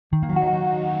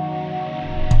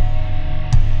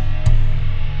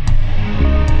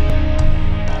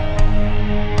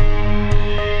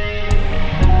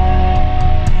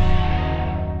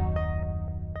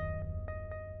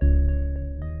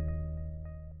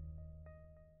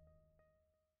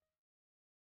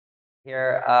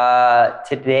Here,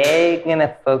 today I'm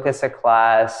gonna focus a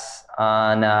class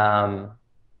on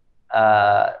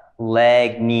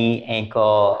leg, knee,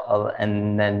 ankle,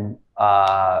 and then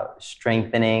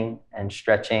strengthening and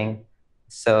stretching.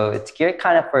 So it's geared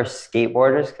kind of for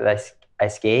skateboarders because I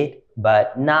skate,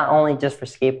 but not only just for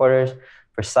skateboarders,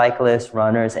 for cyclists,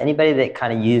 runners, anybody that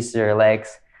kind of uses their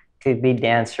legs. Could be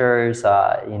dancers,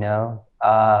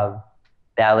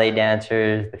 ballet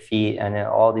dancers, the feet, and then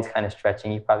all these kind of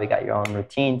stretching. You probably got your own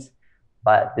routines,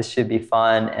 but this should be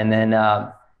fun. And then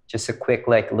just a quick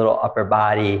little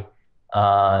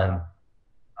um,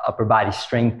 upper body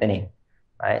strengthening,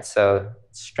 right? So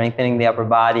strengthening the upper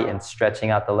body and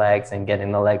stretching out the legs and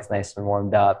getting the legs nice and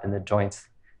warmed up and the joints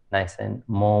nice and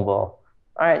mobile.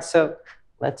 All right, so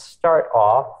let's start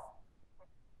off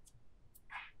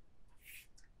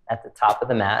at the top of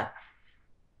the mat.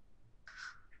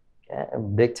 Okay,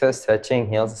 big toes touching,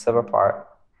 heels are separate apart.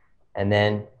 And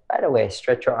then right away,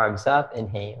 stretch your arms up,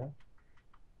 inhaling.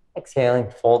 Exhaling,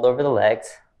 fold over the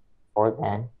legs, forward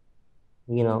bend.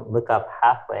 You're gonna look up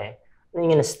halfway. Then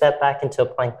you're gonna step back into a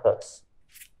plank pose.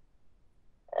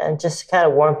 And just to kind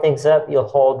of warm things up, you'll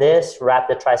hold this, wrap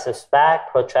the triceps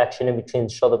back, protraction in between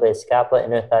the shoulder blade, scapula,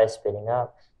 inner thigh spinning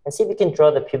up. And see if you can draw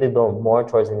the pubic bone more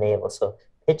towards the navel. So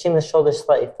pitching the shoulders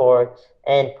slightly forward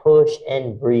and push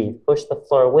and breathe. Push the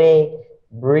floor away,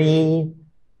 breathe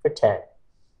for 10,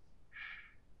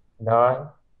 9,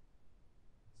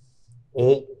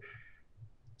 8,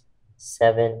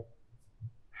 7,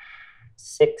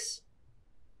 6,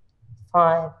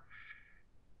 5,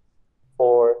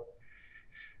 4,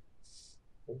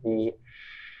 3,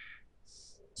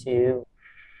 2,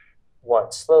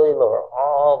 1. Slowly lower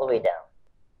all the way down.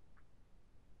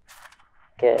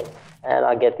 Good. And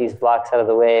I'll get these blocks out of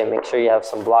the way and make sure you have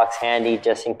some blocks handy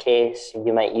just in case.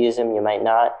 You might use them, you might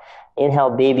not.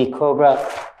 Inhale, baby cobra.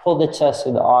 Pull the chest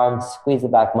through the arms, squeeze the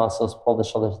back muscles, pull the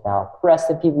shoulders down. Press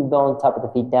the pubic bone, top of the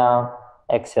feet down.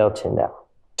 Exhale, chin down.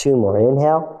 2 more.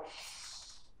 Inhale.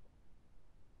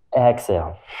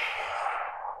 Exhale.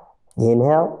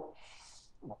 Inhale.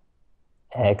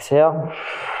 Exhale.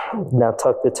 Now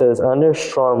tuck the toes under,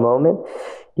 strong moment.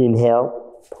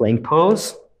 Inhale, plank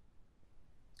pose.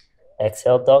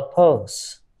 Exhale, dog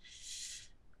pose.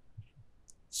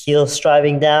 Heels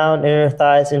striving down, inner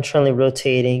thighs internally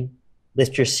rotating.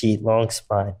 Lift your seat, long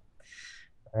spine.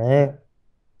 All right.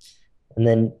 And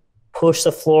then push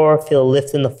the floor, feel a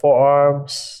lift in the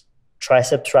forearms,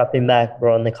 triceps wrapping back,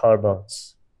 growing the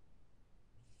collarbones.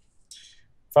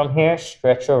 From here,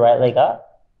 stretch your right leg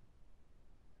up.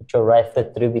 Put your right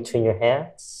foot through between your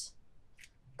hands.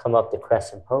 Come up to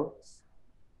crescent pose.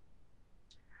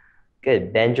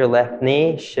 Good. Bend your left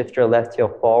knee, shift your left heel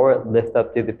forward, lift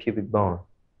up through the pubic bone.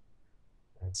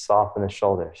 And soften the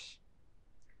shoulders.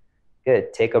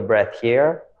 Good. Take a breath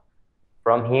here.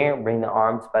 From here, bring the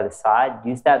arms by the side.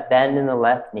 Use that bend in the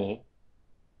left knee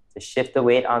to shift the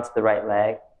weight onto the right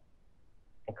leg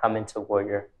and come into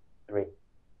warrior 3.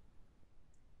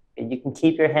 You can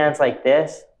keep your hands like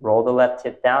this. Roll the left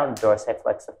hip down,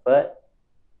 dorsiflex the foot.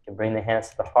 You can bring the hands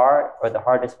to the heart, or the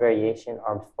hardest variation,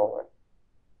 arms forward.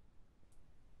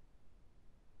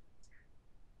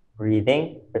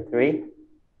 Breathing for 3,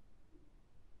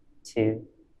 2,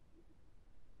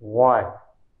 1.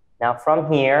 Now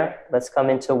from here, let's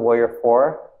come into warrior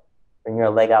 4. Bring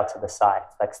your leg out to the side,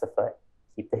 flex the foot.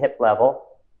 Keep the hip level.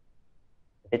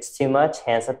 If it's too much,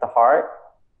 hands at the heart.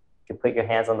 You can put your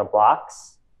hands on the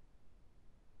blocks.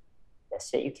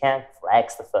 Yes, you can.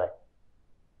 Flex the foot.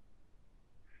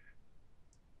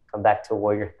 Come back to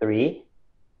warrior 3.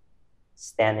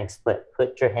 Standing split.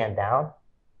 Put your hand down.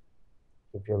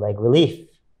 Give your leg relief.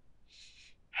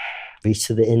 Reach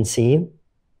to the inseam.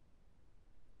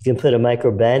 You can put a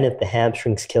micro bend if the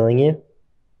hamstring's killing you.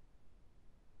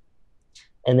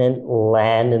 And then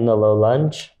land in the low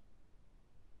lunge.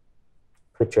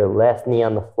 Put your left knee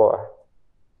on the floor.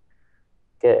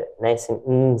 Good, nice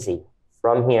and easy.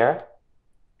 From here,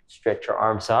 stretch your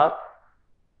arms up.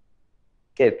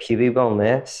 Good, pubic bone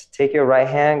lifts. Take your right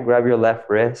hand, grab your left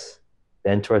wrist,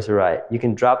 bend towards the right. You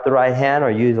can drop the right hand or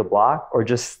use a block or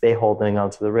just stay holding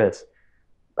onto the wrist.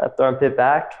 Left armpit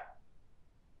back.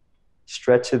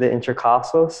 Stretch to the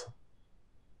intercostals.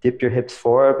 Dip your hips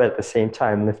forward, but at the same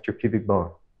time, lift your pubic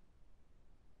bone.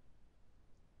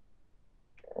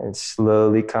 And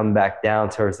slowly come back down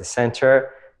towards the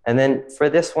center. And then for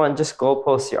this one, just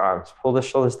goalpost your arms. Pull the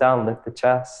shoulders down, lift the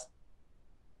chest,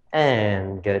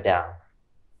 and go down.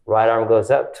 Right arm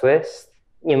goes up, twist.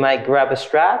 You might grab a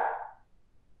strap.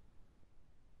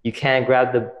 You can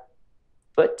grab the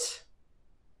foot.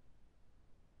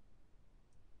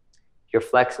 If you're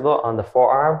flexible on the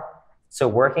forearm, So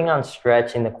working on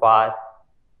stretching the quad,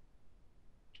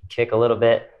 kick a little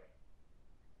bit,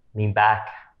 lean back,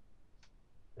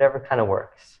 whatever kind of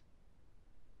works.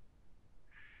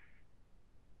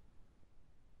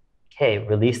 Okay,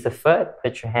 release the foot,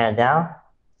 put your hand down.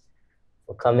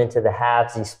 We'll come into the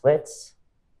halvesy splits.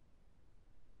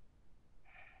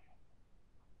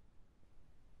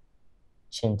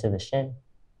 Chin to the shin.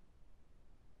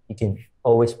 You can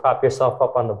always prop yourself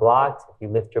up on the blocks. If you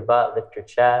lift your butt, lift your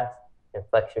chest, and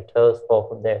flex your toes, pull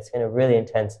from there. It's going to really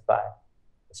intensify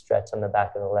the stretch on the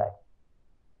back of the leg.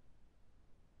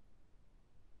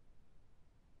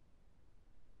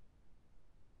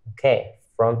 Okay,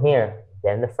 from here,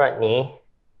 bend the front knee,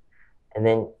 and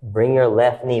then bring your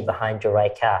left knee behind your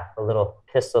right calf, a little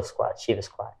pistol squat, Shiva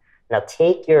squat. Now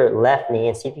take your left knee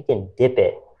and see if you can dip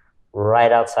it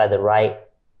right outside the right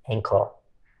ankle.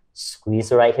 Squeeze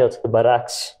the right heel to the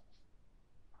buttocks.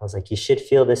 I was like, you should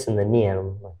feel this in the knee. And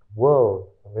I'm like, whoa,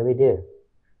 I really do.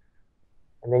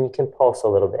 And then you can pulse a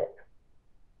little bit.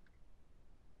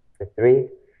 For 3,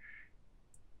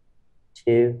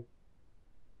 2,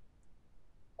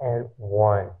 and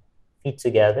 1. Feet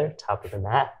together, top of the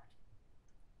mat.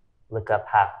 Look up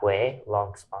halfway,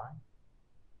 long spine.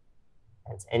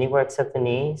 Hands anywhere except the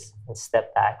knees, and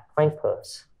step back, plank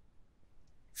pose.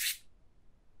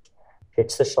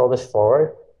 Pitch the shoulders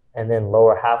forward, and then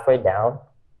lower halfway down,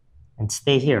 and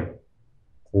stay here.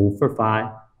 Hold for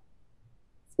 5,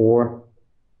 4,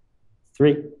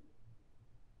 3,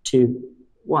 2,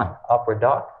 1. Upward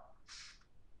dog.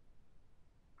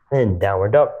 And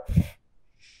downward dog.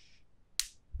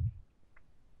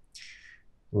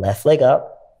 Left leg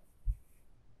up.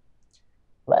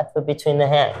 Left foot between the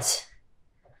hands.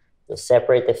 You'll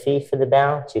separate the feet for the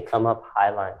balance. You come up high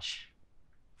lunge.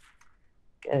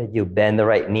 Good. You bend the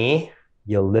right knee.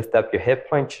 You'll lift up your hip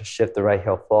point. You'll shift the right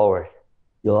heel forward.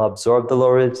 You'll absorb the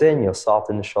lower ribs in. You'll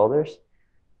soften the shoulders.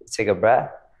 Take a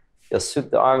breath. You'll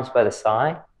swoop the arms by the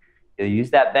side. You'll use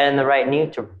that bend in the right knee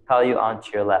to propel you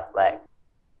onto your left leg.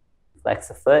 Flex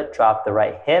the foot. Drop the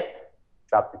right hip.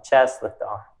 Drop the chest. Lift the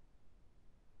arm.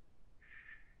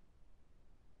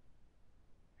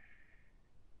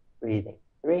 Breathing.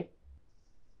 3,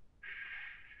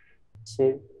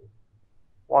 2,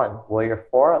 1. Warrior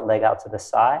 4, leg out to the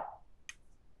side.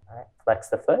 All right, flex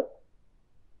the foot.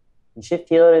 You should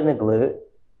feel it in the glute.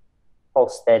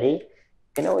 Hold steady.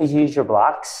 You can always use your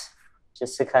blocks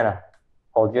just to kind of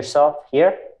hold yourself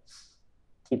here.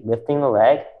 Keep lifting the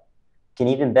leg. You can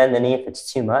even bend the knee if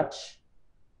it's too much,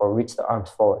 or reach the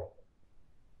arms forward.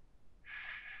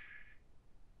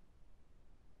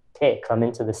 Okay, come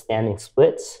into the standing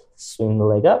splits. Swing the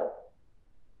leg up.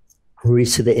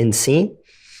 Reach to the inseam.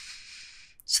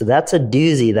 So that's a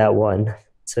doozy, that one.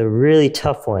 It's a really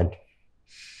tough one.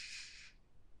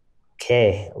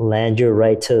 Okay, land your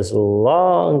right toes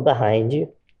long behind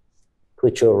you.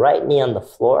 Put your right knee on the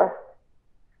floor.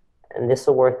 And this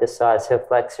will work the sides hip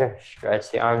flexor.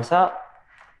 Stretch the arms out.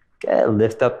 Good,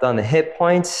 lift up on the hip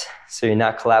points so you're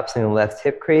not collapsing the left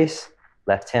hip crease.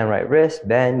 Left hand, right wrist,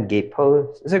 bend, gate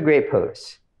pose. It's a great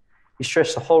pose. You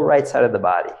stretch the whole right side of the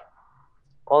body,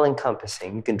 all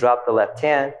encompassing. You can drop the left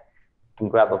hand, you can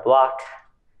grab a block,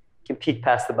 you can peek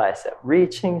past the bicep,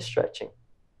 reaching, stretching.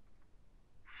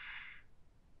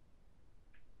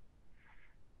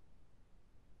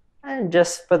 And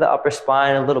just for the upper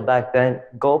spine, a little back bend,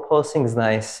 goal posting is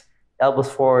nice.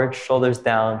 Elbows forward, shoulders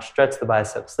down, stretch the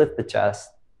biceps, lift the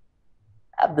chest.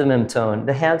 Abdomen tone.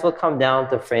 The hands will come down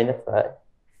to frame the foot.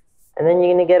 And then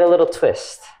you're going to get a little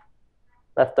twist.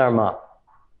 Left arm up.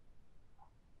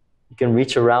 You can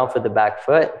reach around for the back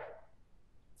foot.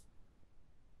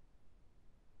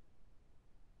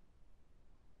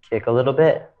 Kick a little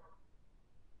bit.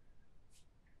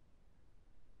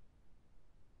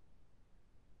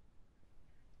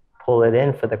 Pull it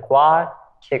in for the quad.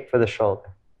 Kick for the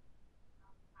shoulder.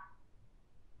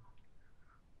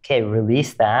 Okay,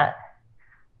 release that.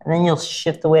 And then you'll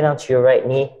shift the weight onto your right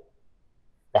knee.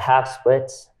 The half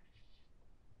splits.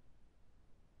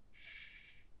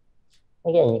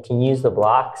 Again, you can use the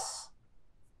blocks.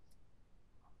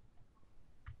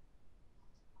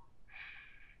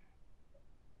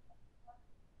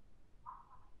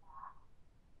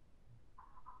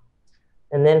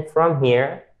 And then from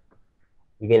here,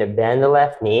 you're going to bend the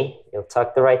left knee. You'll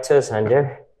tuck the right toes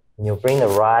under. And you'll bring the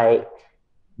right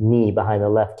knee behind the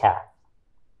left calf.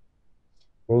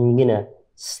 Then you're going to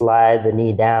slide the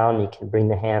knee down. You can bring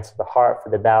the hands to the heart for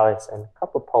the balance and a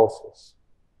couple pulses.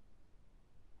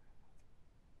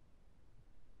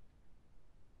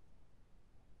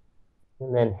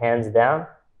 And then hands down,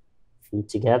 feet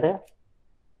together.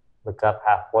 Look up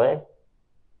halfway.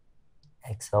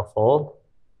 Exhale, fold.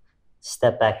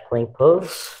 Step back plank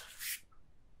pose.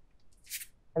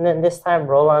 And then this time,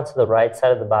 roll onto the right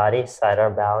side of the body,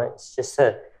 sidearm balance, just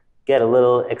to get a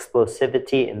little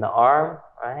explosivity in the arm,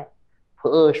 right?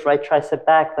 Push right tricep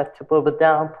back, left hip a little bit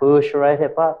down, push your right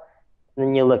hip up, and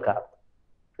then you look up.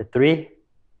 For 3,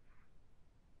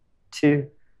 2,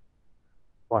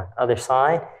 1. Other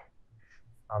side,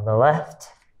 on the left.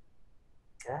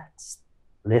 Good.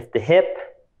 Lift the hip,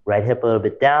 right hip a little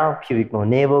bit down, pubic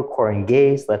bone navel, core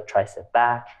engaged, left tricep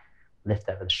back, lift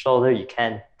out of the shoulder. You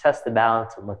can test the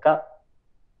balance and look up.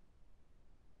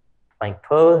 Plank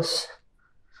pose.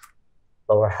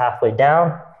 Lower halfway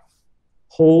down.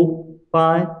 Hold.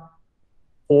 5,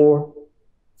 4,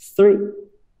 3,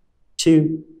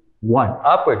 2, 1.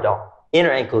 Upward dog.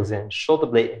 Inner ankles in, shoulder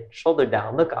blade in, shoulder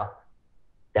down, look up.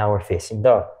 Downward facing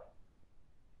dog.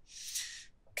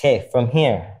 Okay, from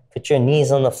here, put your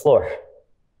knees on the floor.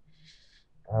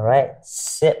 All right,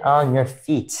 sit on your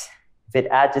feet. If it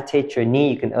agitates your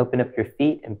knee, you can open up your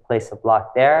feet and place a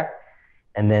block there,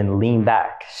 and then lean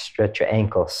back, stretch your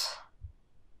ankles.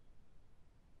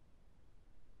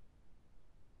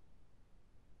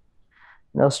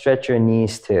 Now stretch your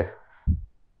knees too.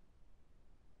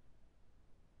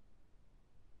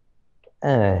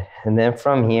 And then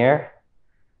from here,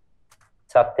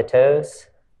 tuck the toes,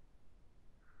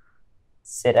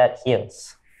 sit at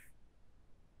heels.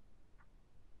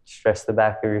 Stretch the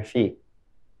back of your feet.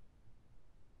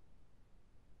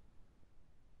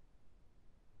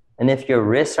 And if your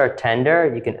wrists are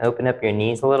tender, you can open up your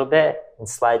knees a little bit and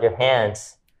slide your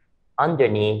hands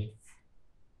underneath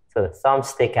so the thumbs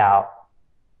stick out.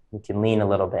 You can lean a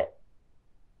little bit.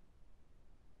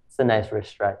 It's a nice wrist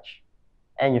stretch.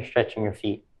 And you're stretching your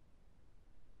feet.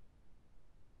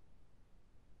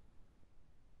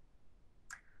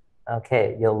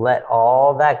 Okay, you'll let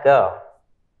all that go.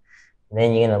 And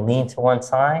then you're gonna lean to one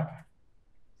side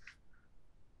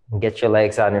and get your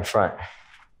legs out in front.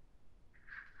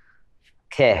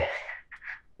 Okay,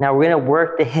 now we're gonna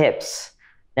work the hips.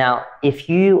 Now, if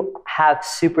you have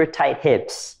super tight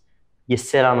hips, you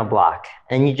sit on a block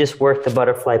and you just work the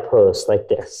butterfly pose like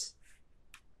this.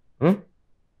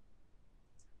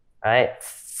 All right,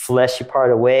 fleshy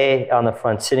part away on the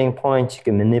front sitting point. You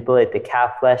can manipulate the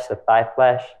calf flesh, the thigh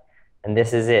flesh, and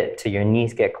this is it till your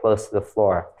knees get close to the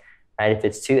floor. All right, if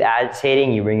it's too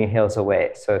agitating, you bring your heels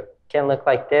away. So it can look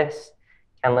like this,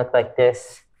 can look like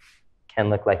this,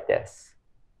 can look like this,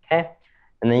 okay?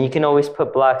 And then you can always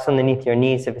put blocks underneath your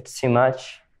knees if it's too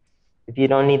much. If you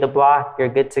don't need the block, you're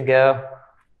good to go.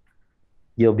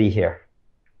 You'll be here.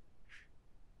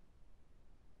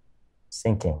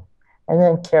 Sinking. And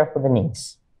then careful the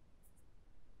knees.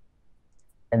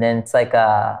 And then it's like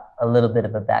a little bit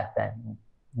of a back bend.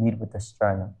 Lead with the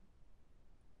sternum.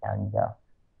 Down you go.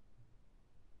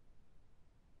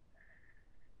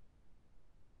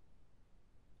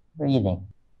 Breathing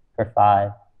for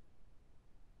 5,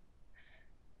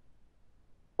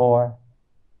 4,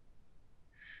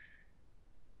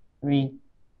 3,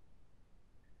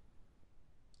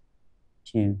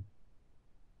 2,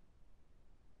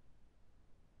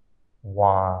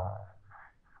 1.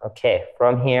 Okay,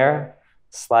 from here,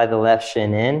 slide the left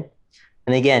shin in.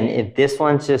 And again, if this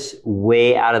one's just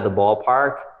way out of the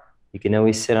ballpark, you can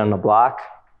always sit on the block.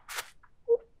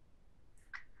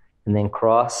 And then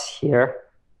cross here.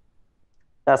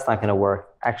 That's not gonna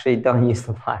work. Actually, don't use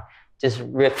the block. Just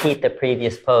repeat the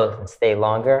previous pose and stay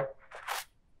longer.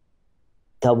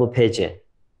 Double pigeon.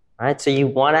 All right, so you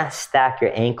wanna stack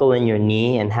your ankle and your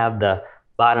knee and have the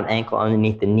bottom ankle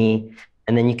underneath the knee.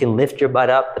 And then you can lift your butt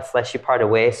up, the fleshy part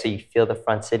away, so you feel the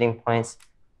front sitting points.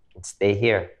 You can stay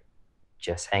here,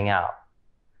 just hang out.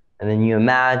 And then you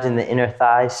imagine the inner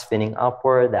thighs spinning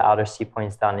upward, the outer C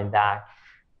points down and back.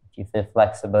 If you feel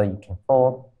flexible, you can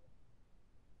fold.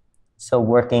 So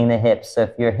working the hips. So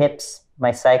if your hips,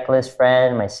 my cyclist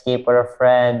friend, my skateboarder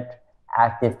friend,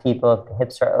 active people, if the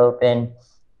hips are open,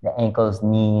 the ankles,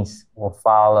 knees will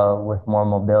follow with more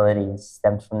mobility. It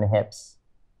stems from the hips.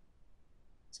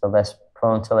 So less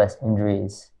prone to less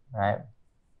injuries, right?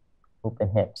 Open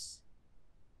hips.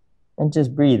 And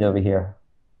just breathe over here.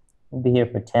 We'll be here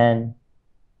for 10,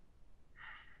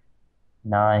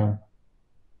 9,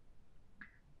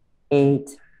 8,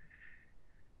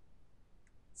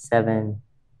 7,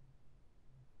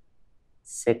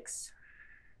 6,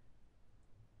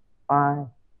 5,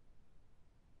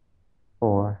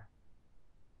 4,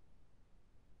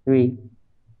 3,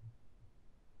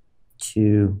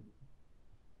 2,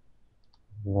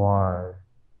 1.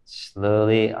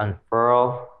 Slowly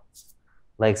unfurl,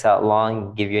 legs out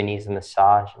long, give your knees a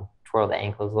massage and twirl the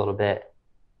ankles a little bit.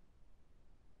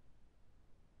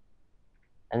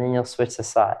 And then you'll switch the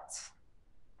sides.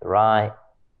 the right,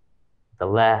 the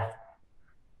left.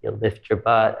 You'll lift your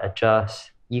butt,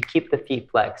 adjust. You keep the feet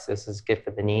flexed. This is good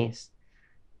for the knees.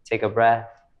 Take a breath.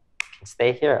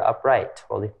 Stay here, upright,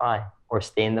 totally fine. Or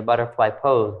stay in the butterfly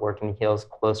pose, working the heels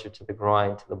closer to the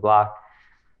groin, to the block,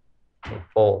 and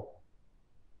fold.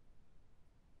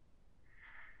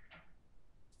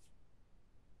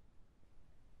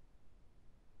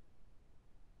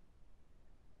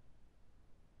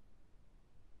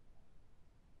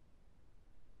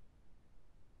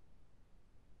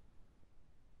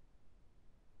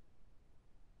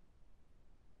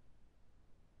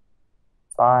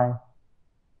 Five,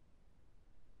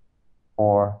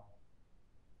 four,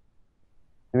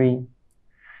 three,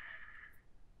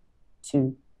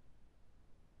 two,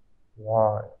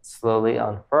 one. Slowly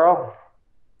unfurl.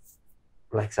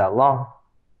 Legs out long.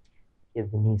 Give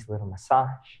the knees a little massage.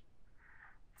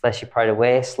 Fleshy part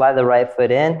away. Slide the right foot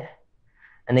in.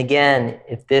 And again,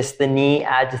 if the knee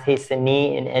agitates the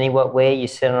knee in any what way, you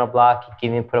sit on a block, you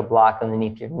can even put a block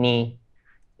underneath your knee.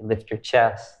 You lift your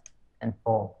chest and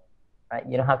fold. Right?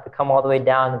 You don't have to come all the way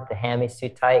down if the hammies too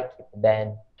tight. Keep the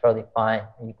bend, totally fine.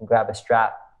 And you can grab a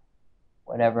strap,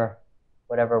 whatever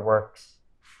works.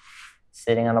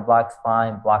 Sitting on a block's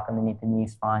fine. Block underneath the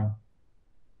knee's fine.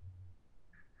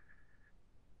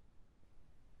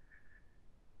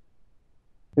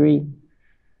 Three,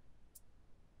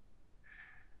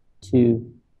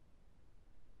 two,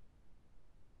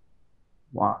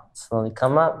 one. Slowly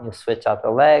come up. You'll switch out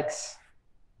the legs.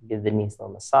 Give the knees a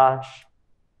little massage.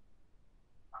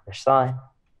 Other side.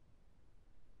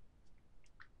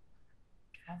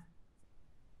 Okay.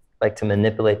 Like to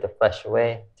manipulate the flesh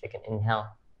away. Take an inhale.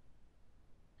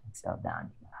 Exhale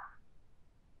down.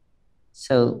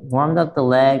 So warmed up the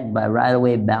leg by right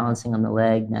away balancing on the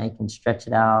leg. Now you can stretch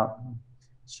it out.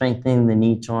 Strengthening the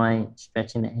knee joint.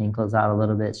 Stretching the ankles out a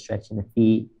little bit. Stretching the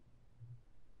feet.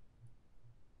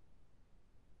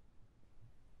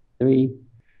 3,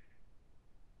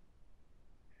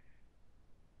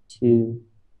 2,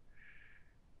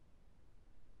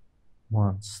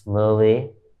 1.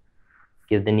 Slowly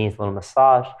give the knees a little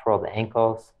massage, twirl the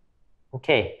ankles.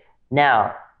 Okay,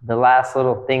 now the last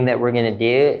little thing that we're gonna do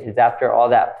is after all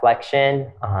that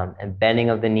flexion and bending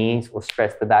of the knees, we'll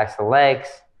stretch the backs of the legs.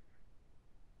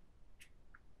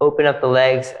 Open up the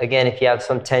legs. Again, if you have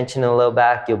some tension in the low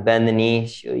back, you'll bend the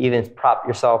knees. You'll even prop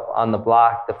yourself on the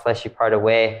block, the fleshy part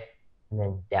away, and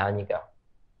then down you go.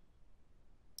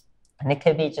 And it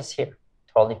could be just here,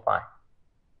 totally fine.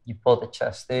 You pull the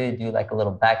chest through, do like a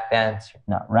little back bend, so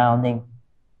you're not rounding,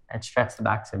 and stretch the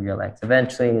backs of your legs.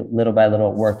 Eventually, little by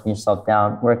little, working yourself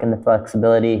down, working the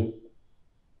flexibility,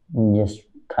 and just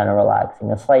kind of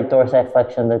relaxing. A slight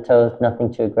dorsiflexion of the toes,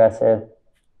 nothing too aggressive.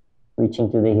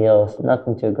 Reaching through the heels,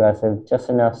 nothing too aggressive, just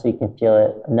enough so you can feel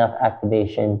it, enough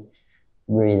activation,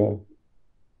 breathing.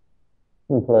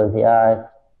 You can close the eyes,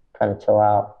 kind of chill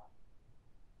out.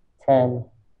 10,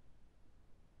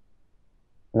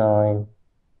 9,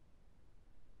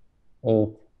 8,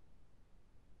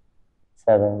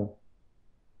 7,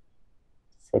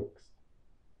 6,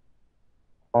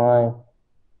 5,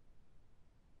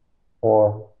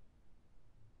 4,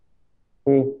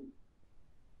 3,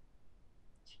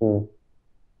 2,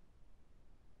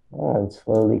 1.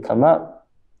 Slowly come up.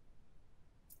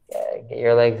 Get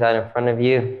your legs out in front of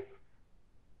you.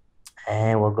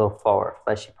 And we'll go forward.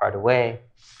 Fleshy part away.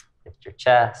 Lift your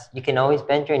chest. You can always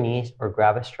bend your knees or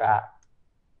grab a strap.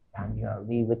 Down you go.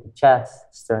 Lead with the chest.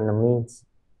 Sternum leads.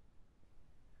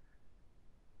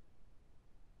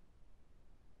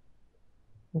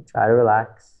 And try to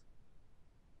relax.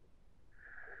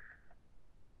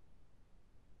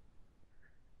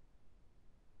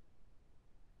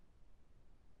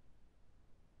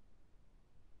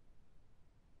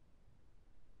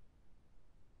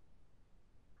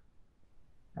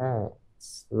 All right,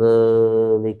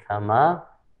 slowly come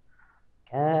up.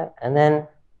 Okay, and then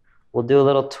we'll do a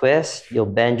little twist. You'll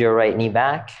bend your right knee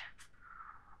back.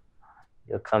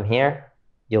 You'll come here.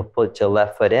 You'll put your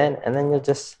left foot in, and then you'll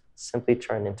just simply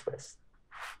turn and twist.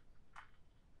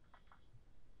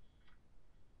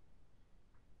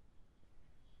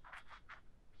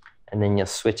 And then you'll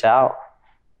switch out.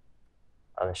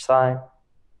 Other side.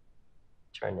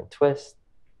 Turn and twist.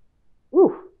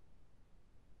 Woo.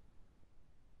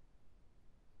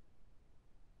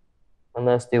 And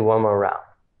let's do one more round.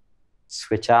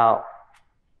 Switch out,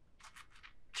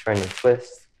 turn and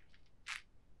twist.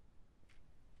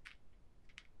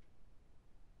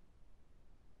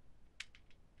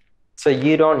 So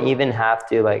you don't even have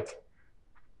to like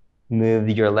move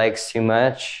your legs too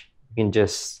much. You can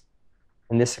just,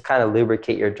 and this will kind of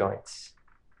lubricate your joints.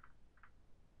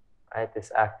 Right,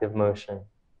 this active motion.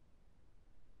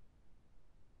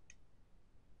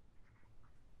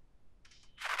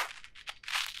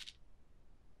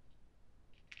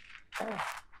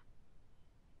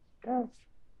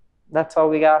 that's all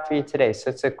we got for you today. So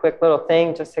it's a quick little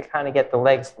thing just to kind of get the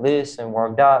legs loose and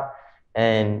warmed up,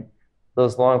 and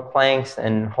those long planks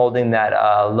and holding that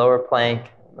lower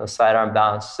plank, those sidearm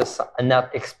balance, just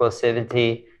enough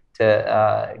explosivity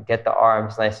to get the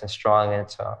arms nice and strong and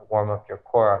to warm up your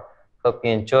core. Hope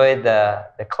you enjoyed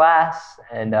the class,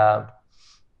 and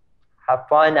have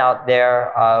fun out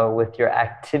there with your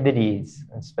activities,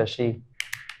 especially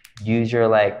use your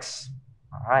legs.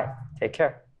 All right, take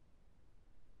care.